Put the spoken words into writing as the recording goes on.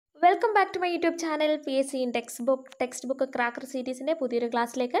Welcome back to my YouTube channel PSC in text book cracker സീരീസിൻ്റെ പുതിയൊരു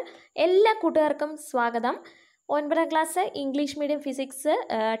ക്ലാസ്സിലേക്ക് എല്ലാ കൂട്ടുകാർക്കും സ്വാഗതം. 9ാം class English medium physics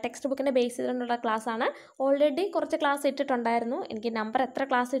text ബുക്കിൻ്റെ ബേസ് ചെയ്തുകൊണ്ടുള്ള ക്ലാസ്സാണ്. ഓൾറെഡി കുറച്ച് ക്ലാസ് ഇട്ടിട്ടുണ്ടായിരുന്നു. എനിക്ക് നമ്പർ എത്ര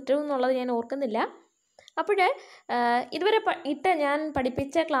ക്ലാസ് ഇട്ടു എന്നുള്ളത് ഞാൻ ഓർക്കുന്നില്ല. അപ്പോൾ ഇതുവരെ ഞാൻ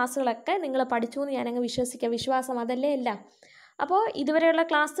പഠിപ്പിച്ച ക്ലാസ്സുകളൊക്കെ നിങ്ങൾ പഠിച്ചു എന്ന് ഞാനങ്ങ് വിശ്വാസം അതല്ലേ എല്ലാം. അപ്പോൾ ഇതുവരെയുള്ള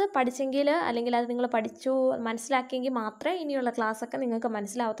ക്ലാസ് പഠിച്ചെങ്കിൽ അല്ലെങ്കിൽ അത് നിങ്ങൾ പഠിച്ചു മനസ്സിലാക്കിയെങ്കിൽ മാത്രമേ ഇനിയുള്ള ക്ലാസ്സൊക്കെ നിങ്ങൾക്ക്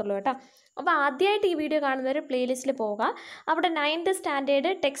മനസ്സിലാവത്തുള്ളൂ കേട്ടോ. അപ്പോൾ ആദ്യമായിട്ട് ഈ വീഡിയോ കാണുന്നവർ പ്ലേലിസ്റ്റിൽ പോവുക. അവിടെ 9th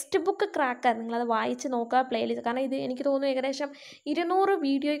standard text book cracker നിങ്ങളത് വായിച്ച് നോക്കുക പ്ലേലിസ്റ്റ്. കാരണം ഇത് എനിക്ക് തോന്നുന്നു ഏകദേശം 200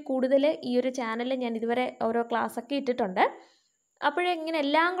 വീഡിയോയിൽ കൂടുതൽ ഈ ഒരു ചാനലിൽ ഞാൻ ഇതുവരെ ഓരോ ക്ലാസ്സൊക്കെ ഇട്ടിട്ടുണ്ട്. അപ്പോഴിങ്ങനെ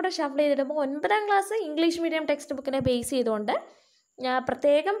എല്ലാം കൂടെ shuffle ചെയ്തിടുമ്പോൾ 9ാം class English medium text ബുക്കിനെ base ചെയ്തുകൊണ്ട് ഞാൻ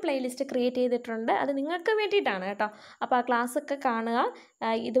പ്രത്യേകം പ്ലേലിസ്റ്റ് ക്രിയേറ്റ് ചെയ്തിട്ടുണ്ട്. അത് നിങ്ങൾക്ക് വേണ്ടിയിട്ടാണ് കേട്ടോ. അപ്പോൾ ആ ക്ലാസ്സൊക്കെ കാണുക.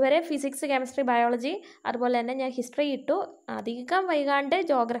 ഇതുവരെ ഫിസിക്സ്, കെമിസ്ട്രി, ബയോളജി അതുപോലെ തന്നെ ഞാൻ ഹിസ്റ്ററി ഇട്ടു. അധികം വൈകാണ്ട്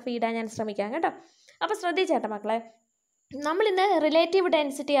ജോഗ്രഫി ഇടാൻ ഞാൻ ശ്രമിക്കാം കേട്ടോ. അപ്പോൾ ശ്രദ്ധിച്ചേട്ടെ മക്കളെ, നമ്മളിന്ന് റിലേറ്റീവ്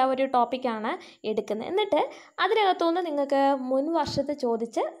ഡെൻസിറ്റി ആ ഒരു ടോപ്പിക്കാണ് എടുക്കുന്നത്. എന്നിട്ട് അതിനകത്തുനിന്ന് നിങ്ങൾക്ക് മുൻ വർഷത്ത്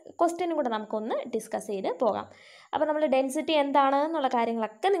ചോദിച്ച ക്വസ്റ്റ്യനും കൂടെ നമുക്കൊന്ന് ഡിസ്കസ് ചെയ്ത് പോകാം. അപ്പോൾ നമ്മൾ ഡെൻസിറ്റി എന്താണ് എന്നുള്ള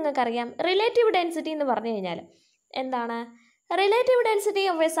കാര്യങ്ങളൊക്കെ നിങ്ങൾക്കറിയാം. റിലേറ്റീവ് ഡെൻസിറ്റി എന്ന് പറഞ്ഞു കഴിഞ്ഞാൽ എന്താണ്? Relative density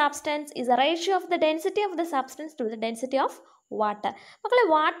of a substance is a ratio of the density of the substance to the density of water. മക്കളെ,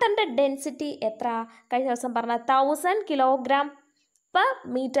 വാട്ടറിൻ്റെ ഡെൻസിറ്റി എത്ര? കഴിഞ്ഞ ദിവസം പറഞ്ഞ 1000 കിലോഗ്രാം പെർ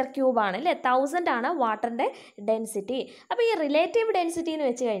മീറ്റർ ക്യൂബാണ് അല്ലേ? 1000 ആണ് വാട്ടറിൻ്റെ ഡെൻസിറ്റി. അപ്പോൾ ഈ റിലേറ്റീവ് ഡെൻസിറ്റി എന്ന്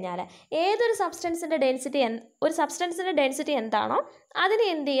വെച്ച് കഴിഞ്ഞാൽ ഏതൊരു സബ്സ്റ്റൻസിൻ്റെ ഡെൻസിറ്റി എന്താണോ അതിനെ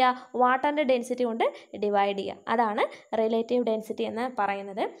എന്ത് ചെയ്യുക? വാട്ടറിൻ്റെ ഡെൻസിറ്റി കൊണ്ട് ഡിവൈഡ് ചെയ്യുക. അതാണ് റിലേറ്റീവ് ഡെൻസിറ്റി എന്ന്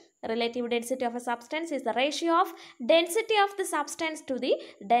പറയുന്നത്. Relative density of A substance is the ratio of density of the substance to the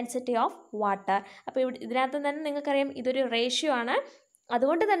density of water. അപ്പോൾ ഇതിനകത്ത് തന്നെ നിങ്ങൾക്കറിയാം ഇതൊരു റേഷ്യോ ആണ്.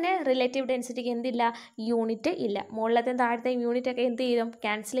 അതുകൊണ്ട് തന്നെ റിലേറ്റീവ് ഡെൻസിറ്റിക്ക് എന്തില്ല? യൂണിറ്റ് ഇല്ല. മുകളിലത്തെയും താഴത്തെയും യൂണിറ്റൊക്കെ എന്ത് ചെയ്തും?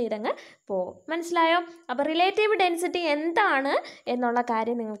 ക്യാൻസൽ ചെയ്തങ്ങ് പോകും. മനസ്സിലായോ? അപ്പോൾ റിലേറ്റീവ് ഡെൻസിറ്റി എന്താണ് എന്നുള്ള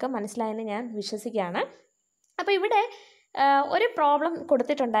കാര്യം നിങ്ങൾക്ക് മനസ്സിലായെന്ന് ഞാൻ വിശ്വസിക്കുകയാണ്. അപ്പോൾ ഇവിടെ ഒരു പ്രോബ്ലം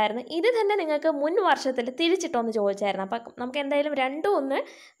കൊടുത്തിട്ടുണ്ടായിരുന്നു. ഇത് തന്നെ നിങ്ങൾക്ക് മുൻ വർഷത്തിൽ തിരിച്ചിട്ടൊന്ന് ചോദിച്ചായിരുന്നു. അപ്പം നമുക്ക് എന്തായാലും രണ്ടും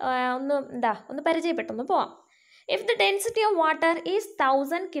ഒന്ന് പരിചയപ്പെട്ടൊന്ന് പോവാം. If the density of water is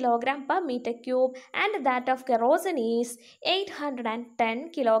 1000 kg per meter cube and that of kerosene is 810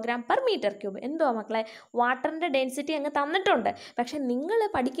 kg per meter cube. എന്തുവാ മക്കളെ? വാട്ടറിൻ്റെ ഡെൻസിറ്റി അങ്ങ് തന്നിട്ടുണ്ട്. പക്ഷെ നിങ്ങൾ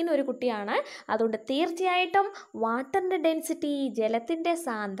പഠിക്കുന്ന ഒരു കുട്ടിയാണ്. അതുകൊണ്ട് തീർച്ചയായിട്ടും വാട്ടറിൻ്റെ ഡെൻസിറ്റി, ജലത്തിൻ്റെ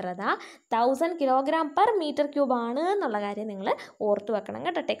സാന്ദ്രത 1000 kg per meter cube ആണ് എന്നുള്ള കാര്യം നിങ്ങൾ ഓർത്തു വെക്കണം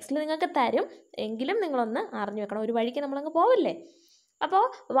കേട്ടോ. ടെക്സ്റ്റിൽ നിങ്ങൾക്ക് തരും, എങ്കിലും നിങ്ങളൊന്ന് അറിഞ്ഞു വെക്കണം. ഒരു വഴിക്ക് നമ്മളങ്ങ് പോവില്ലേ. അപ്പോൾ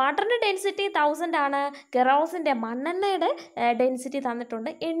വാട്ടറിൻ്റെ ഡെൻസിറ്റി 1000 ആണ്. കെറോസിൻ്റെ മണ്ണെണ്ണയുടെ ഡെൻസിറ്റി തന്നിട്ടുണ്ട്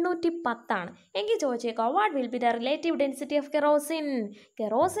 810 ആണ്. എങ്കിൽ ചോദിച്ചേക്കോ, what will be the relative density of kerosene?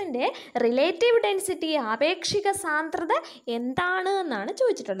 കെറോസിൻ്റെ relative density, ആപേക്ഷിക സാന്ദ്രത എന്താണ് എന്നാണ്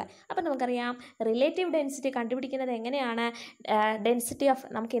ചോദിച്ചിട്ടുള്ളത്. അപ്പോൾ നമുക്കറിയാം റിലേറ്റീവ് ഡെൻസിറ്റി കണ്ടുപിടിക്കുന്നത് എങ്ങനെയാണ്? ഡെൻസിറ്റി ഓഫ്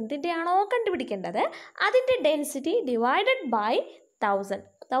നമുക്ക് എന്തിൻ്റെയാണോ കണ്ടുപിടിക്കേണ്ടത് അതിൻ്റെ ഡെൻസിറ്റി ഡിവൈഡഡ് ബൈ 1000.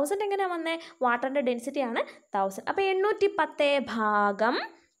 1000 എങ്ങനെയാണ് വന്നേ? വാട്ടറിൻ്റെ ഡെൻസിറ്റിയാണ് 1000. അപ്പോൾ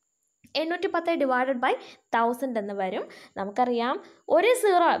 810 ഡിവൈഡഡ് ബൈ 1000 എന്ന് വരും. നമുക്കറിയാം ഒരു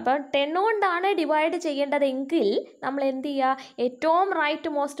 0 ഇപ്പോൾ 10 കൊണ്ടാണ് ഡിവൈഡ് ചെയ്യേണ്ടതെങ്കിൽ നമ്മൾ എന്ത് ചെയ്യുക? ഏറ്റവും റൈറ്റ്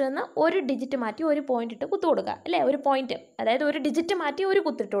മോസ്റ്റ് എന്ന് ഒരു ഡിജിറ്റ് മാറ്റി ഒരു പോയിന്റ് ഇട്ട് കുത്തു കൊടുക്കുക അല്ലേ? ഒരു പോയിന്റ്, അതായത് ഒരു ഡിജിറ്റ് മാറ്റി ഒരു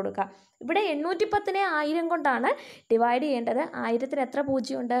കുത്തിട്ട് കൊടുക്കുക. ഇവിടെ 810നെ 1000 കൊണ്ടാണ് ഡിവൈഡ് ചെയ്യേണ്ടത്. 1000-ന് എത്ര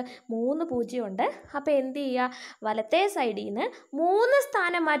പൂജ്യമുണ്ട്? 3 പൂജ്യമുണ്ട്. അപ്പോൾ എന്ത് ചെയ്യുക? വലത്തെ സൈഡിൽ നിന്ന് 3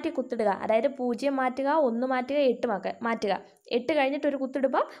 സ്ഥാനം മാറ്റി കുത്തിടുക. അതായത് 0 മാറ്റുക, 1 മാറ്റുക, 8 മാറ്റുക. 8 കഴിഞ്ഞിട്ട് ഒരു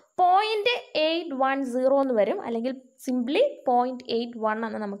കുത്തിടുമ്പം 0.810 എന്ന് വരും. അല്ലെങ്കിൽ സിംപ്ലി 0.81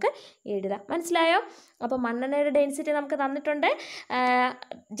 എന്ന് നമുക്ക് എഴുതാം. മനസ്സിലായോ? അപ്പോൾ മണ്ണെണ്ണയുടെ ഡെൻസിറ്റി നമുക്ക് തന്നിട്ടുണ്ട്.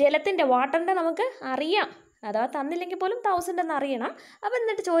 ജലത്തിൻ്റെ, വാട്ടറിൻ്റെ നമുക്ക് അറിയാം. അഥവാ തന്നില്ലെങ്കിൽ പോലും 1000 എന്ന് അറിയണം. അപ്പോൾ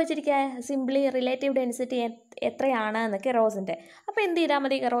എന്നിട്ട് ചോദിച്ചിരിക്കുക സിംപ്ലി റിലേറ്റീവ് ഡെൻസിറ്റി എത്രയാണ് എന്ന് കെറോസിൻ്റെ. അപ്പോൾ എന്ത് ചെയ്താൽ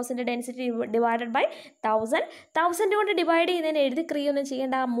മതി? കെറോസിൻ്റെ ഡെൻസിറ്റി ഡിവൈഡഡ് ബൈ 1000 കൊണ്ട് ഡിവൈഡ് ചെയ്യുന്നതിന് എഴുതി ക്രിയൊന്നും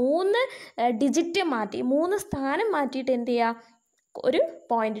ചെയ്യേണ്ട. 3 ഡിജിറ്റ് മാറ്റി, 3 സ്ഥാനം മാറ്റിയിട്ട് എന്ത് ചെയ്യുക? ഒരു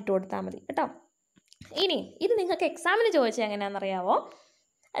പോയിന്റ് ഇട്ട് കൊടുത്താൽ മതി കേട്ടോ. ഇനി ഇത് നിങ്ങൾക്ക് എക്സാമിന് ചോദിച്ചാൽ എങ്ങനെയാണെന്നറിയാവോ?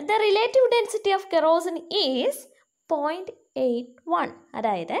 The relative density of kerosene is 0.81.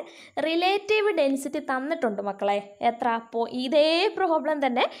 അതായത് റിലേറ്റീവ് ഡെൻസിറ്റി തന്നിട്ടുണ്ട് മക്കളെ. എത്ര? ഇതേ പ്രോബ്ലം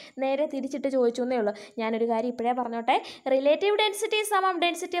തന്നെ നേരെ തിരിച്ചിട്ട് ചോദിച്ചു എന്നേ ഉള്ളൂ. ഞാനൊരു കാര്യം ഇപ്പോഴേ പറഞ്ഞോട്ടെ. റിലേറ്റീവ് ഡെൻസിറ്റി സമം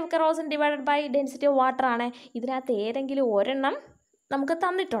density of kerosene divided by density of water ആണ്. ഇതിനകത്ത് ഏതെങ്കിലും ഒരെണ്ണം നമുക്ക്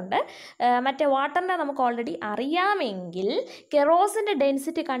തന്നിട്ടുണ്ട്. മറ്റേ വാട്ടറിൻ്റെ നമുക്ക് ഓൾറെഡി അറിയാമെങ്കിൽ കെറോസിൻ്റെ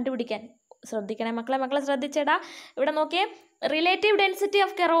ഡെൻസിറ്റി കണ്ടുപിടിക്കാൻ ശ്രദ്ധിക്കണേ മക്കളെ ശ്രദ്ധിച്ചേടാ. ഇവിടെ നോക്കിയേ, റിലേറ്റീവ് ഡെൻസിറ്റി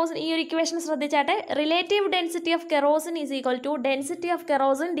ഓഫ് കെറോസിൻ, ഈ ഒരു equation ശ്രദ്ധിച്ചാട്ടെ. Relative density of kerosene is equal to density of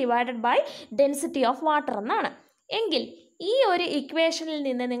kerosene divided by density of water എന്നാണ്. എങ്കിൽ ഈ ഒരു ഇക്വേഷനിൽ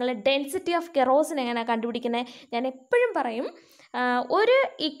നിന്ന് നിങ്ങൾ ഡെൻസിറ്റി ഓഫ് കെറോസിൻ എങ്ങനെ കണ്ടുപിടിക്കുന്നത്? ഞാൻ എപ്പോഴും പറയും, ഒരു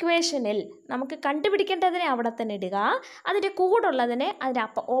ഇക്വേഷനിൽ നമുക്ക് കണ്ടുപിടിക്കേണ്ടതിനെ അവിടെ തന്നെ ഇടുക, അതിൻ്റെ കൂടുള്ളതിനെ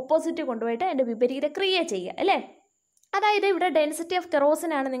അതിൻ്റെ ഓപ്പോസിറ്റ് കൊണ്ടുപോയിട്ട് അതിൻ്റെ വിപരീത ക്രിയ ചെയ്യുക, അല്ലേ? അതായത് ഇവിടെ ഡെൻസിറ്റി ഓഫ്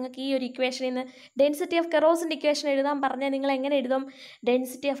കെറോസിനാണ് നിങ്ങൾക്ക് ഈ ഒരു ഇക്വേഷനിൽ നിന്ന് ഡെൻസിറ്റി ഓഫ് കെറോസിൻ്റെ ഇക്വേഷൻ എഴുതാൻ പറഞ്ഞാൽ നിങ്ങൾ എങ്ങനെ എഴുതും?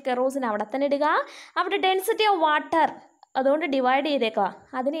 ഡെൻസിറ്റി ഓഫ് കെറോസിൻ അവിടെ തന്നെ ഇടുക, അവിടെ ഡെൻസിറ്റി ഓഫ് വാട്ടർ അതുകൊണ്ട് ഡിവൈഡ് ചെയ്തേക്കുക,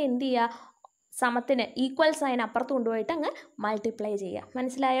 അതിനെ എന്ത് ചെയ്യുക? സമത്തിന് ഈക്വൽ സൈൻ അപ്പുറത്ത് കൊണ്ടുപോയിട്ട് അങ്ങ് മൾട്ടിപ്ലൈ ചെയ്യുക.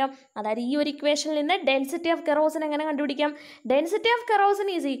 മനസ്സിലായോ? അതായത് ഈ ഒരു ഇക്വേഷനിൽ നിന്ന് ഡെൻസിറ്റി ഓഫ് കെറോസിൻ എങ്ങനെ കണ്ടുപിടിക്കാം? Density of kerosene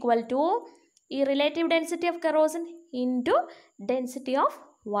is equal to ഈ relative density of kerosene into density of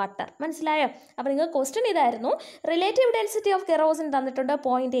water. മനസ്സിലായോ? അപ്പോൾ നിങ്ങൾക്ക് ക്വസ്റ്റ്യൻ ഇതായിരുന്നു, റിലേറ്റീവ് ഡെൻസിറ്റി ഓഫ് കെറോസിൻ തന്നിട്ടുണ്ട്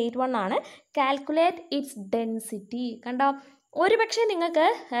 0.81 ആണ്, കാൽക്കുലേറ്റ് ഇറ്റ്സ് ഡെൻസിറ്റി. കണ്ടോ? ഒരു പക്ഷേ നിങ്ങൾക്ക്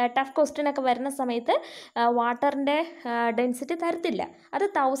ടഫ് ക്വസ്റ്റ്യനൊക്കെ വരുന്ന സമയത്ത് വാട്ടറിൻ്റെ ഡെൻസിറ്റി തരത്തില്ല, അത്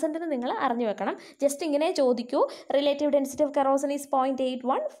 1000 നിങ്ങൾ അറിഞ്ഞു വെക്കണം. ജസ്റ്റ് ഇങ്ങനെ ചോദിക്കൂ, relative density of kerosene is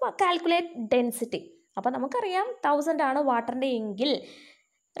 0.81, calculate density. അപ്പോൾ നമുക്കറിയാം 1000 ആണ് വാട്ടറിൻ്റെ എങ്കിൽ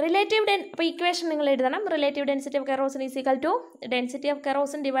അപ്പോൾ ഇക്വേഷൻ നിങ്ങൾ എഴുതണം, relative density of kerosene is equal to density of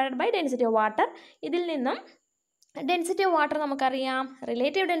kerosene divided by density of water. ഇതിൽ നിന്നും ഡെൻസിറ്റി ഓഫ് വാട്ടർ നമുക്കറിയാം,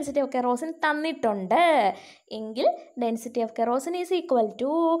 റിലേറ്റീവ് ഡെൻസിറ്റി ഓഫ് കെറോസിൻ തന്നിട്ടുണ്ട് എങ്കിൽ density of kerosene is equal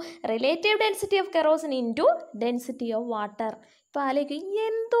to relative density of kerosene into density of water. ഇപ്പോൾ ആലോചിക്കും,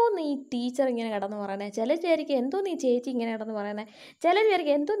 എന്തോ നീ teacher ഇങ്ങനെ കിടന്ന് പറയണേ, ചില വിചാരിക്കും എന്തോ നീ ചേച്ചി ഇങ്ങനെ കിടന്ന് പറയണേ, ചില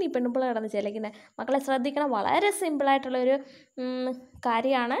വിചാരിക്കും എന്തോ നീ പെണ്ണുമ്പിള്ള കിടന്ന് ചിലക്കുന്നത്. മക്കളെ ശ്രദ്ധിക്കണം, വളരെ സിമ്പിളായിട്ടുള്ളൊരു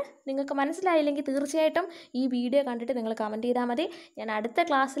കാര്യമാണ്. നിങ്ങൾക്ക് മനസ്സിലായില്ലെങ്കിൽ തീർച്ചയായിട്ടും ഈ വീഡിയോ കണ്ടിട്ട് നിങ്ങൾ കമൻറ്റ് ചെയ്താൽ മതി. ഞാൻ അടുത്ത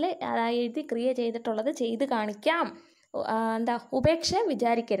ക്ലാസ്സിൽ എഴുതി ക്രിയ ചെയ്തിട്ടുള്ളത് ചെയ്ത് കാണിക്കാം. ഉപേക്ഷ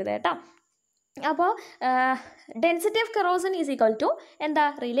വിചാരിക്കരുത് കേട്ടോ. അപ്പോൾ density of kerosene is equal to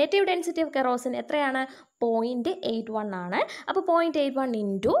relative density of kerosene എത്രയാണ്? 0.81 ആണ്. അപ്പോൾ 0.81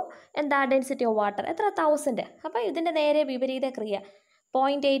 ഇൻറ്റു ഡെൻസിറ്റി ഓഫ് വാട്ടർ എത്ര? 1000. അപ്പോൾ ഇതിൻ്റെ നേരെ വിപരീത ക്രിയ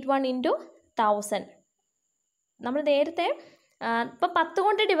 0.81 ഇൻറ്റു 1000. നമ്മൾ നേരത്തെ ഇപ്പോൾ 10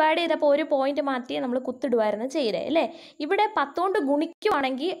 കൊണ്ട് ഡിവൈഡ് ചെയ്തപ്പോൾ ഒരു പോയിന്റ് മാറ്റി നമ്മൾ കുത്തിടുമായിരുന്നു ചെയ്തേ, അല്ലേ? ഇവിടെ 10 കൊണ്ട്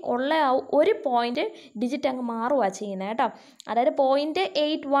ഗുണിക്കുവാണെങ്കിൽ ഉള്ള ഒരു പോയിന്റ് ഡിജിറ്റ് അങ്ങ് മാറുകയാണ് ചെയ്യുന്നത് കേട്ടോ. അതായത്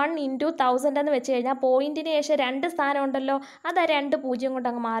 0.81 ഇൻറ്റു 1000 എന്ന് വെച്ച് കഴിഞ്ഞാൽ പോയിന്റിന് ശേഷം 2 സ്ഥാനം ഉണ്ടല്ലോ, അത് 2 പൂജ്യം കൊണ്ട്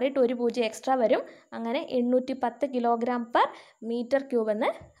അങ്ങ് മാറിയിട്ട് ഒരു പൂജ്യം എക്സ്ട്രാ വരും. അങ്ങനെ 810 കിലോഗ്രാം പെർ മീറ്റർ ക്യൂബ്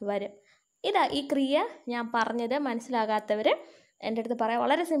എന്ന് വരും. ഇതാ ഈ ക്രിയ ഞാൻ പറഞ്ഞത്. മനസ്സിലാകാത്തവർ എൻ്റെ അടുത്ത് പറയാം,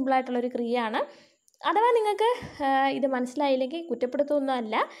 വളരെ സിമ്പിളായിട്ടുള്ളൊരു ക്രിയയാണ്. അഥവാ നിങ്ങൾക്ക് ഇത് മനസ്സിലായില്ലെങ്കിൽ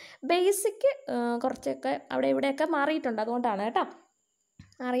കുറ്റപ്പെടുത്തുന്നതല്ല, ബേസിക് കുറച്ചൊക്കെ അവിടെ ഇവിടെയൊക്കെ മാറിയിട്ടുണ്ട്, അതുകൊണ്ടാണ് കേട്ടോ.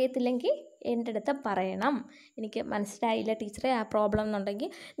 അറിയത്തില്ലെങ്കിൽ എൻ്റെ അടുത്ത് പറയണം, എനിക്ക് മനസ്സിലായില്ല ടീച്ചറെ ആ പ്രോബ്ലം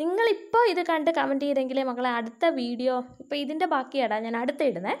എന്നുണ്ടെങ്കിൽ. നിങ്ങളിപ്പോൾ ഇത് കണ്ട് കമൻറ്റ് ചെയ്തെങ്കിലേ മക്കളെ അടുത്ത വീഡിയോ, ഇപ്പോൾ ഇതിൻ്റെ ബാക്കിയാടാ ഞാൻ അടുത്ത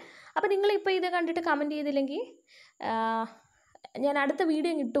ഇടുന്നത്. അപ്പോൾ നിങ്ങളിപ്പോൾ ഇത് കണ്ടിട്ട് കമൻറ്റ് ചെയ്തില്ലെങ്കിൽ ഞാൻ അടുത്ത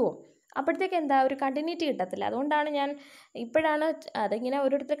വീഡിയോ കിട്ടുമോ? അപ്പോഴത്തേക്ക് ഒരു കണ്ടിന്യൂറ്റി കിട്ടത്തില്ല. അതുകൊണ്ടാണ് ഞാൻ ഇപ്പോഴാണ് അതിങ്ങനെ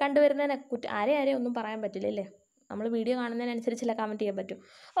ഓരോരുത്തർ കണ്ടുവരുന്നതിനെ ആരെയും ഒന്നും പറയാൻ പറ്റില്ലല്ലേ, നമ്മൾ വീഡിയോ കാണുന്നതിനനുസരിച്ചല്ല കമൻറ്റ് ചെയ്യാൻ പറ്റും.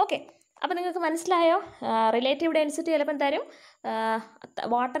 ഓക്കെ, അപ്പോൾ നിങ്ങൾക്ക് മനസ്സിലായോ? റിലേറ്റീവ് ഡെൻസിറ്റി ചിലപ്പം തരും,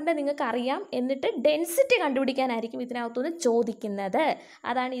 വാട്ടറിൻ്റെ നിങ്ങൾക്ക് അറിയാം, എന്നിട്ട് ഡെൻസിറ്റി കണ്ടുപിടിക്കാനായിരിക്കും ഇതിനകത്തുനിന്ന് ചോദിക്കുന്നത്.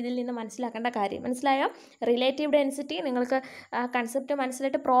 അതാണ് ഇതിൽ നിന്ന് മനസ്സിലാക്കേണ്ട കാര്യം. മനസ്സിലായോ? റിലേറ്റീവ് ഡെൻസിറ്റി നിങ്ങൾക്ക് കൺസെപ്റ്റ്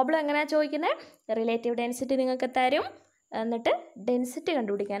മനസ്സിലായിട്ട് പ്രോബ്ലം എങ്ങനെയാണ് ചോദിക്കുന്നത്? റിലേറ്റീവ് ഡെൻസിറ്റി നിങ്ങൾക്ക് തരും, എന്നിട്ട് ഡെൻസിറ്റി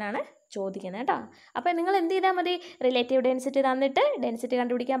കണ്ടുപിടിക്കാനാണ് ചോദിക്കുന്നത് കേട്ടോ. അപ്പോൾ നിങ്ങൾ എന്ത് ചെയ്താൽ മതി? റിലേറ്റീവ് ഡെൻസിറ്റി തന്നിട്ട് ഡെൻസിറ്റി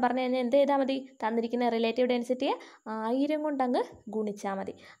കണ്ടുപിടിക്കാൻ പറഞ്ഞു കഴിഞ്ഞാൽ എന്ത് ചെയ്താൽ മതി? തന്നിരിക്കുന്ന റിലേറ്റീവ് ഡെൻസിറ്റിയെ 1000 കൊണ്ട് അങ്ങ് ഗുണിച്ചാൽ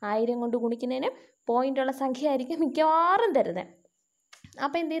മതി. 1000 കൊണ്ട് ഗുണിക്കുന്നതിന് പോയിൻ്റുള്ള സംഖ്യ ആയിരിക്കും മിക്കവാറും തരുന്നത്.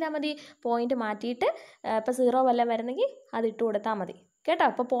 അപ്പോൾ എന്ത് ചെയ്താൽ മതി? പോയിൻ്റ് മാറ്റിയിട്ട് ഇപ്പോൾ 0 വല്ല വരുന്നെങ്കിൽ അത് ഇട്ട് കൊടുത്താൽ മതി കേട്ടോ.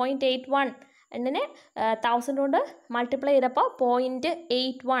 അപ്പോൾ 0.81 എന്നിനെ 1000 കൊണ്ട് മൾട്ടിപ്ലൈ ചെയ്തപ്പോൾ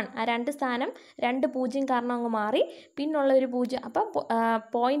 0.81, ആ 2 സ്ഥാനം 2 പൂജ്യം കാരണം അങ്ങ് മാറി, പിന്നുള്ള ഒരു പൂജ്യം. അപ്പം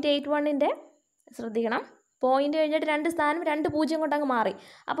 0.81ൻ്റെ ശ്രദ്ധിക്കണം, പോയിൻ്റ് കഴിഞ്ഞിട്ട് 2 സ്ഥാനം 2 പൂജ്യം കൊണ്ട് അങ്ങ് മാറി.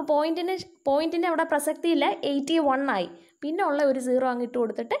 അപ്പോൾ പോയിൻറ്റിൻ്റെ അവിടെ പ്രസക്തിയില്ല, 81 ആയി. പിന്നെ ഉള്ള ഒരു 0 അങ്ങ് ഇട്ട്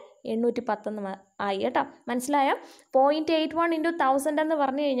കൊടുത്തിട്ട് 810 ആയി കേട്ടോ. മനസ്സിലായോ? 0.81 ഇൻറ്റു 1000 എന്ന്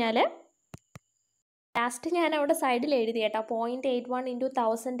പറഞ്ഞു കഴിഞ്ഞാൽ ലാസ്റ്റ് ഞാൻ അവിടെ സൈഡിൽ എഴുതി കേട്ടോ. 0.81 ഇൻറ്റു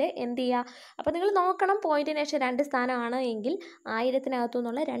 1000 എന്ത് ചെയ്യുക? അപ്പോൾ നിങ്ങൾ നോക്കണം, പോയിൻറ്റിന് ശേഷം 2 സ്ഥാനമാണ് എങ്കിൽ 1000-നകത്തു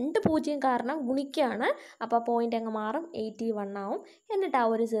നിന്നുള്ള 2 പൂജ്യം കാരണം ഗുണിക്കുകയാണ്. അപ്പോൾ പോയിൻ്റ് അങ്ങ് മാറും, 81 ആവും. എന്നിട്ട് ആ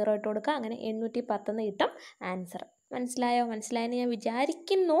ഒരു 0 ഇട്ട് കൊടുക്കുക, അങ്ങനെ 810 കിട്ടും ആൻസർ. മനസ്സിലായെന്ന് ഞാൻ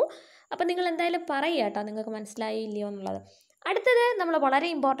വിചാരിക്കുന്നു. അപ്പോൾ നിങ്ങൾ എന്തായാലും പറയുക കേട്ടോ, നിങ്ങൾക്ക് മനസ്സിലായോ ഇല്ലയോ എന്നുള്ളത്. അടുത്തത് നമ്മൾ വളരെ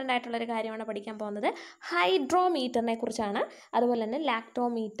ഇമ്പോർട്ടൻ്റ് ആയിട്ടുള്ളൊരു കാര്യമാണ് പഠിക്കാൻ പോകുന്നത്, ഹൈഡ്രോമീറ്ററിനെ കുറിച്ചാണ്. അതുപോലെ തന്നെ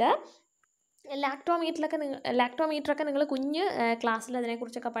ലാക്ടോമീറ്റർ, ലാക്ടോമീറ്ററൊക്കെ നിങ്ങൾ കുഞ്ഞ് ക്ലാസ്സിൽ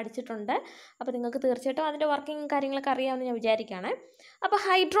അതിനെക്കുറിച്ചൊക്കെ പഠിച്ചിട്ടുണ്ട്. അപ്പോൾ നിങ്ങൾക്ക് തീർച്ചയായിട്ടും അതിൻ്റെ വർക്കിംഗ് കാര്യങ്ങളൊക്കെ അറിയാമെന്ന് ഞാൻ വിചാരിക്കുകയാണ്. അപ്പോൾ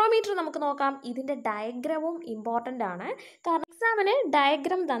ഹൈഡ്രോമീറ്റർ നമുക്ക് നോക്കാം. ഇതിൻ്റെ ഡയഗ്രമും ഇമ്പോർട്ടൻ്റ് ആണ്. കാരണം എക്സാമിന്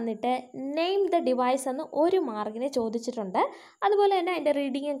ഡയഗ്രം തന്നിട്ട് നെയിം ദ ഡിവൈസ് എന്ന് ഒരു മാർക്കിന് ചോദിച്ചിട്ടുണ്ട്. അതുപോലെ തന്നെ അതിൻ്റെ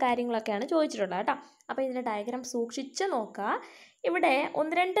റീഡിങ്ങും കാര്യങ്ങളൊക്കെയാണ് ചോദിച്ചിട്ടുള്ളത് കേട്ടോ. അപ്പോൾ ഇതിൻ്റെ ഡയഗ്രം സൂക്ഷിച്ച് നോക്കുക. ഇവിടെ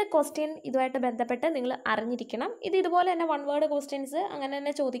 1-2 ക്വസ്റ്റ്യൻ ഇതുമായിട്ട് ബന്ധപ്പെട്ട് നിങ്ങൾ അറിഞ്ഞിരിക്കണം. ഇതുപോലെ തന്നെ 1 വേർഡ് ക്വസ്റ്റ്യൻസ് അങ്ങനെ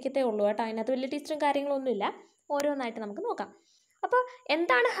തന്നെ ചോദിക്കത്തേ ഉള്ളൂ കേട്ടോ. അതിനകത്ത് വലിയ ടീച്ചറും കാര്യങ്ങളൊന്നുമില്ല. ഓരോന്നായിട്ട് നമുക്ക് നോക്കാം. അപ്പോൾ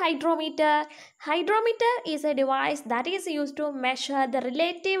എന്താണ് hydrometer? Hydrometer is A device that is use to measure the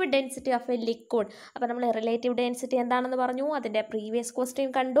relative density of A liquid. അപ്പോൾ നമ്മൾ റിലേറ്റീവ് ഡെൻസിറ്റി എന്താണെന്ന് പറഞ്ഞു, അതിൻ്റെ പ്രീവിയസ്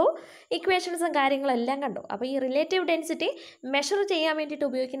ക്വസ്റ്റ്യൻ കണ്ടു, ഇക്വേഷൻസും കാര്യങ്ങളെല്ലാം കണ്ടു. അപ്പോൾ ഈ റിലേറ്റീവ് ഡെൻസിറ്റി മെഷർ ചെയ്യാൻ വേണ്ടിയിട്ട്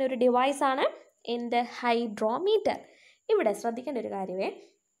ഉപയോഗിക്കുന്ന ഒരു ഡിവൈസാണ് എന്ത്? ഹൈഡ്രോമീറ്റർ. ഇവിടെ ശ്രദ്ധിക്കേണ്ട ഒരു കാര്യമേ,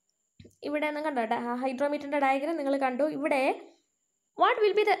 ഇവിടെ നിങ്ങൾ കണ്ടോ ഹൈഡ്രോമീറ്ററിൻ്റെ ഡയഗ്രം നിങ്ങൾ കണ്ടു. ഇവിടെ വാട്ട്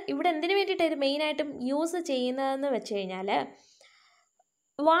വിൽ ബി ഇവിടെ എന്തിനു വേണ്ടിയിട്ട് ഇത് മെയിനായിട്ടും യൂസ് ചെയ്യുന്നതെന്ന് വെച്ച് കഴിഞ്ഞാൽ,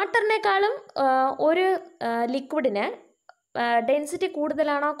 വാട്ടറിനേക്കാളും ഒരു ലിക്വിഡിന് ഡെൻസിറ്റി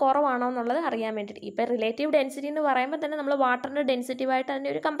കൂടുതലാണോ കുറവാണോ എന്നുള്ളത് അറിയാൻ വേണ്ടിയിട്ട്. ഇപ്പോൾ റിലേറ്റീവ് ഡെൻസിറ്റി എന്ന് പറയുമ്പോൾ തന്നെ നമ്മൾ വാട്ടറിൻ്റെ ഡെൻസിറ്റിയുമായിട്ട്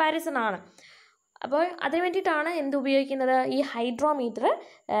അതിൻ്റെ ഒരു കമ്പാരിസൺ ആണ്. അപ്പോൾ അതിന് വേണ്ടിയിട്ടാണ് എന്ത് ഉപയോഗിക്കുന്നത്? ഈ ഹൈഡ്രോമീറ്റർ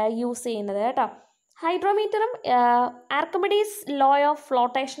യൂസ് ചെയ്യുന്നത് കേട്ടോ. ഹൈഡ്രോമീറ്ററും ആർക്കിമിഡീസ് ലോ ഓഫ്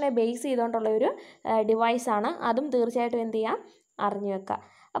ഫ്ലോട്ടേഷനെ ബേസ് ചെയ്തുകൊണ്ടുള്ള ഒരു ഡിവൈസാണ്. അതും തീർച്ചയായിട്ടും എന്ത് ചെയ്യാം? അറിഞ്ഞു വെക്കുക.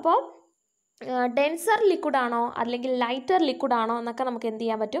 അപ്പോൾ ഡെൻസർ ലിക്വിഡാണോ അല്ലെങ്കിൽ ലൈറ്റർ ലിക്വിഡാണോ എന്നൊക്കെ നമുക്ക് എന്ത്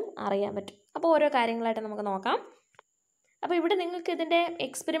ചെയ്യാൻ പറ്റും? അറിയാൻ പറ്റും. അപ്പോൾ ഓരോ കാര്യങ്ങളായിട്ട് നമുക്ക് നോക്കാം. അപ്പോൾ ഇവിടെ നിങ്ങൾക്ക് ഇതിൻ്റെ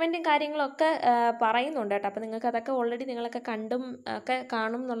എക്സ്പെരിമെൻറ്റും കാര്യങ്ങളൊക്കെ പറയുന്നുണ്ട് കേട്ടോ. അപ്പോൾ നിങ്ങൾക്ക് അതൊക്കെ ഓൾറെഡി നിങ്ങളൊക്കെ കണ്ടും ഒക്കെ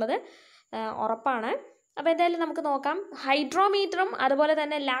കാണും എന്നുള്ളത് ഉറപ്പാണ്. അപ്പോൾ എന്തായാലും നമുക്ക് നോക്കാം. ഹൈഡ്രോമീറ്ററും അതുപോലെ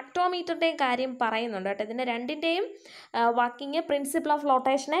തന്നെ ലാക്ടോമീറ്ററിൻ്റെയും കാര്യം പറയുന്നുണ്ട് കേട്ടോ. ഇതിൻ്റെ രണ്ടിൻ്റെയും വർക്കിംഗ് പ്രിൻസിപ്പിൾ ഓഫ്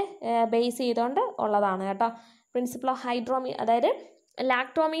ഫ്ലോട്ടേഷനെ ബേസ് ചെയ്തുകൊണ്ട് ഉള്ളതാണ് കേട്ടോ. പ്രിൻസിപ്പിൾ ഓഫ് അതായത്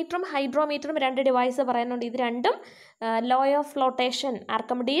ലാക്ടോമീറ്ററും ഹൈഡ്രോമീറ്ററും 2 ഡിവൈസ് പറയുന്നുണ്ട്. ഇത് രണ്ടും law of flotation,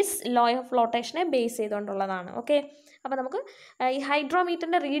 Archimedes law of ഫ്ലോട്ടേഷനെ base ചെയ്തുകൊണ്ടുള്ളതാണ്. Okay, അപ്പോൾ നമുക്ക് ഈ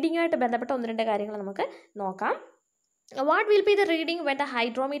ഹൈഡ്രോമീറ്ററിൻ്റെ റീഡിങ്ങുമായിട്ട് ബന്ധപ്പെട്ട 1-2 കാര്യങ്ങൾ നമുക്ക് നോക്കാം. What will be the reading when the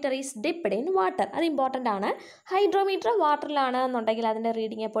hydrometer is dipped in water? അത് ഇമ്പോർട്ടൻ്റ് ആണ്. ഹൈഡ്രോമീറ്റർ വാട്ടറിലാണ് എന്നുണ്ടെങ്കിൽ അതിൻ്റെ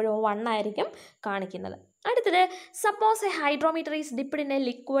റീഡിങ് എപ്പോഴും 1 ആയിരിക്കും കാണിക്കുന്നത്. അടുത്തത്, suppose A hydrometer is dipped in A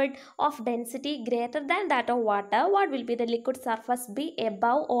liquid of density greater than that of water, what will be the liquid surface B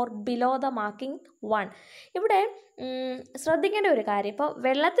above or below the marking 1? ഇവിടെ ശ്രദ്ധിക്കേണ്ട ഒരു കാര്യം, ഇപ്പോൾ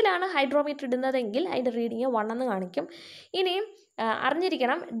വെള്ളത്തിലാണ് ഹൈഡ്രോമീറ്റർ ഇടുന്നതെങ്കിൽ അതിൻ്റെ റീഡിങ് 1 എന്ന് കാണിക്കും. ഇനിയും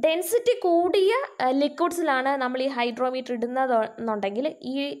അറിഞ്ഞിരിക്കണം, ഡെൻസിറ്റി കൂടിയ ലിക്വിഡ്സിലാണ് നമ്മൾ ഈ ഹൈഡ്രോമീറ്റർ ഇടുന്നത് എന്നുണ്ടെങ്കിൽ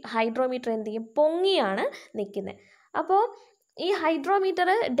ഈ ഹൈഡ്രോമീറ്റർ എന്ത് ചെയ്യും? പൊങ്ങിയാണ് നിൽക്കുന്നത്. അപ്പോൾ ഈ ഹൈഡ്രോമീറ്റർ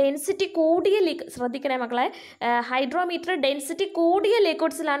ഡെൻസിറ്റി കൂടിയ ശ്രദ്ധിക്കണേ മക്കളെ, ഹൈഡ്രോമീറ്റർ ഡെൻസിറ്റി കൂടിയ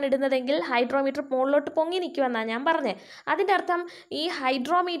ലിക്വിഡ്സിലാണ് ഇടുന്നതെങ്കിൽ ഹൈഡ്രോമീറ്റർ മുകളിലോട്ട് പൊങ്ങി നിൽക്കുമെന്നാണ് ഞാൻ പറഞ്ഞത്. അതിൻ്റെ അർത്ഥം ഈ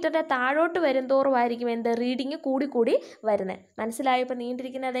ഹൈഡ്രോമീറ്ററിൻ്റെ താഴോട്ട് വരുന്തോറുമായിരിക്കും എന്ത്? റീഡിങ് കൂടി വരുന്നത്. മനസ്സിലായോ? ഇപ്പോൾ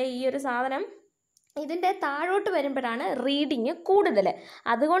നീണ്ടിരിക്കുന്നത് ഈ ഒരു സാധനം ഇതിൻ്റെ താഴോട്ട് വരുമ്പോഴാണ് റീഡിങ് കൂടുതൽ.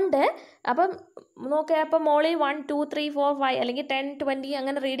 അതുകൊണ്ട് അപ്പം നോക്കുക, അപ്പം മോളിൽ 1 2 3 4 5 അല്ലെങ്കിൽ 10 20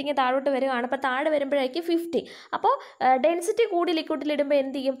 അങ്ങനെ റീഡിങ് താഴോട്ട് വരികയാണ്. അപ്പോൾ താഴെ വരുമ്പോഴേക്കും 50. അപ്പോൾ ഡെൻസിറ്റി കൂടി ലിക്വിഡിലിടുമ്പോൾ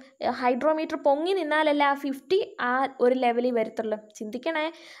എന്ത് ചെയ്യും? ഹൈഡ്രോമീറ്റർ പൊങ്ങി നിന്നാലല്ല ആ 50 ആ ഒരു ലെവലിൽ വരത്തുള്ളൂ. ചിന്തിക്കണേ.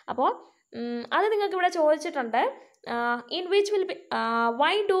 അപ്പോൾ അത് നിങ്ങൾക്ക് ഇവിടെ ചോദിച്ചിട്ടുണ്ട്. In which will be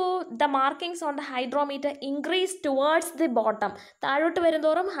why do the markings on the hydrometer increase towards the bottom? താഴോട്ട്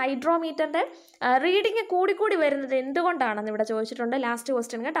വരുന്തോറും ഹൈഡ്രോമീറ്ററിൻ്റെ റീഡിങ് കൂടി വരുന്നത് എന്തുകൊണ്ടാണെന്ന് ഇവിടെ ചോദിച്ചിട്ടുണ്ട്. ലാസ്റ്റ്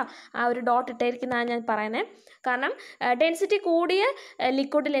ക്വസ്റ്റ്യൻ കേട്ടോ. ആ ഒരു ഡോട്ട് ഇട്ടിരിക്കുന്നതാണ് ഞാൻ പറയുന്നത്. കാരണം ഡെൻസിറ്റി കൂടിയ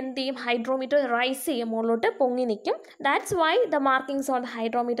ലിക്വിഡിൽ എന്ത് ചെയ്യും? ഹൈഡ്രോമീറ്റർ റൈസ് ചെയ്യും, മുകളിലോട്ട് പൊങ്ങി നിൽക്കും. That's why the markings on the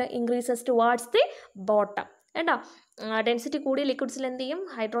hydrometer increases towards the bottom കേട്ടോ. ഡെൻസിറ്റി കൂടിയ ലിക്വിഡ്സിൽ എന്ത് ചെയ്യും?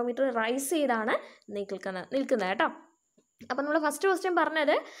 ഹൈഡ്രോമീറ്റർ റൈസ് ചെയ്താണ് നിൽക്കുന്നത് കേട്ടോ. അപ്പോൾ നമ്മൾ ഫസ്റ്റ് ക്വസ്റ്റ്യൻ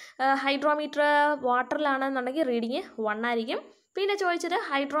പറഞ്ഞത് ഹൈഡ്രോമീറ്റർ വാട്ടറിലാണെന്നുണ്ടെങ്കിൽ റീഡിങ് 1 ആയിരിക്കും. പിന്നെ ചോദിച്ചത്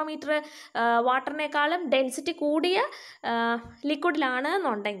ഹൈഡ്രോമീറ്റർ വാട്ടറിനേക്കാളും ഡെൻസിറ്റി കൂടിയ ലിക്വിഡിലാണ്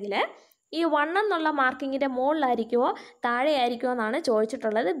എന്നുണ്ടെങ്കിൽ ഈ 1 എന്നുള്ള മാർക്കിങ്ങിൻ്റെ മുകളിലായിരിക്കുമോ താഴെ ആയിരിക്കുമോ എന്നാണ്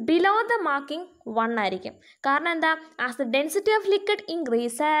ചോദിച്ചിട്ടുള്ളത്. ബിലോ ദ മാർക്കിംഗ് 1 ആയിരിക്കും. കാരണം എന്താ? As the density of liquid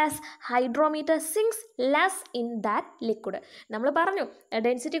increases hydrometer sings less in that liquid. നമ്മൾ പറഞ്ഞു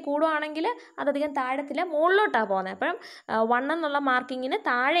ഡെൻസിറ്റി കൂടുകയാണെങ്കിൽ അതധികം താഴത്തില്ല, മുകളിലോട്ടാണ് പോകുന്നത്. അപ്പം 1 എന്നുള്ള മാർക്കിങ്ങിന്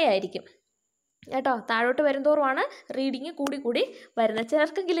താഴെ ആയിരിക്കും കേട്ടോ. താഴോട്ട് വരുന്തോറുമാണ് റീഡിങ് കൂടി വരുന്നത്.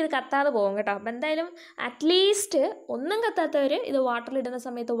 ചിലർക്കെങ്കിലും ഇത് കത്താതെ പോകും കേട്ടോ. അപ്പം എന്തായാലും അറ്റ്ലീസ്റ്റ് ഒന്നും കത്താത്തവർ ഇത് വാട്ടറിലിടുന്ന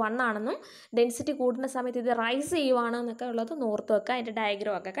സമയത്ത് 1 ആണെന്നും ഡെൻസിറ്റി കൂടുന്ന സമയത്ത് ഇത് റൈസ് ചെയ്യുവാണെന്നൊക്കെ ഉള്ളത് നോർത്ത് വെക്കുക. അതിൻ്റെ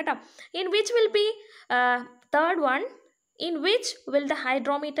ഡയഗ്രം ഒക്കെ കേട്ടോ. In which will be third one In which will the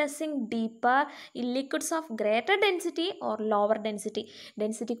hydrometer sink deeper in liquids of greater density or lower density?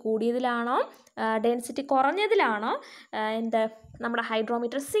 Density കൂടിയതിലാണോ density കുറഞ്ഞതിലാണോ എന്ത് നമ്മുടെ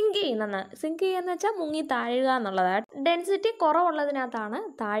ഹൈഡ്രോമീറ്റർ സിങ്ക് ചെയ്യുന്നതെന്ന് വെച്ചാൽ മുങ്ങി താഴുക എന്നുള്ളതാണ്. ഡെൻസിറ്റി കുറവുള്ളതിനകത്താണ്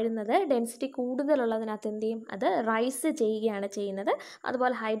താഴുന്നത്, ഡെൻസിറ്റി കൂടുതലുള്ളതിനകത്ത് എന്ത് ചെയ്യും, അത് റൈസ് ചെയ്യുകയാണ് ചെയ്യുന്നത്.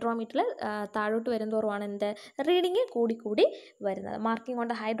 അതുപോലെ ഹൈഡ്രോമീറ്ററിൽ താഴോട്ട് വരുന്തോറുമാണ് എന്ത് റീഡിങ് കൂടി വരുന്നത്. Marking on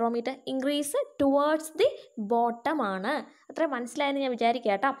the hydrometer increase towards the bottom ആണ്. അത്രയും മനസ്സിലായെന്ന് ഞാൻ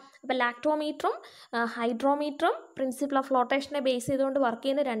വിചാരിക്കുക കേട്ടോ. അപ്പോൾ ലാക്ടോമീറ്ററും ഹൈഡ്രോമീറ്ററും പ്രിൻസിപ്പിൾ ഓഫ് ഫ്ലോട്ടേഷനെ ബേസ് ചെയ്തുകൊണ്ട് വർക്ക്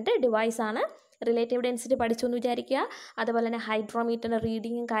ചെയ്യുന്ന 2 ഡിവൈസാണ്. റിലേറ്റീവ് ഡെൻസിറ്റി പഠിച്ചു എന്ന് വിചാരിക്കുക. അതുപോലെ തന്നെ ഹൈഡ്രോമീറ്ററിൻ്റെ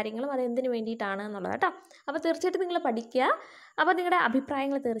റീഡിങ്ങും കാര്യങ്ങളും അത് എന്തിനു വേണ്ടിയിട്ടാണ് എന്നുള്ളത് കേട്ടോ. അപ്പോൾ തീർച്ചയായിട്ടും നിങ്ങൾ പഠിക്കുക. അപ്പോൾ നിങ്ങളുടെ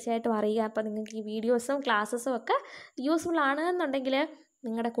അഭിപ്രായങ്ങൾ തീർച്ചയായിട്ടും അറിയുക. അപ്പോൾ നിങ്ങൾക്ക് ഈ വീഡിയോസും ക്ലാസ്സസും ഒക്കെ യൂസ്ഫുൾ ആണ് എന്നുണ്ടെങ്കിൽ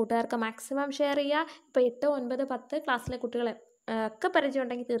നിങ്ങളുടെ കൂട്ടുകാർക്ക് മാക്സിമം ഷെയർ ചെയ്യുക. ഇപ്പോൾ 8, 9, 10 ക്ലാസ്സിലെ കുട്ടികളെ ഒക്കെ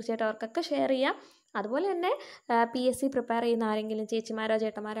പരിചയമുണ്ടെങ്കിൽ തീർച്ചയായിട്ടും അവർക്കൊക്കെ ഷെയർ ചെയ്യാം. അതുപോലെ തന്നെ PSC പ്രിപ്പയർ ചെയ്യുന്ന ആരെങ്കിലും ചേച്ചിമാരോ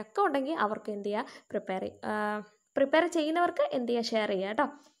ചേട്ടന്മാരോ ഒക്കെ ഉണ്ടെങ്കിൽ അവർക്ക് എന്ത് ചെയ്യുക, പ്രിപ്പയർ ചെയ്യുന്നവർക്ക് എന്ത് ചെയ്യുക, ഷെയർ ചെയ്യുക കേട്ടോ.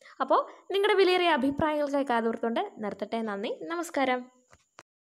 അപ്പോൾ നിങ്ങളുടെ വിലയേറിയ അഭിപ്രായങ്ങൾക്കായി കാതോർത്തുകൊണ്ട് നിർത്തട്ടെ. നന്ദി, നമസ്കാരം.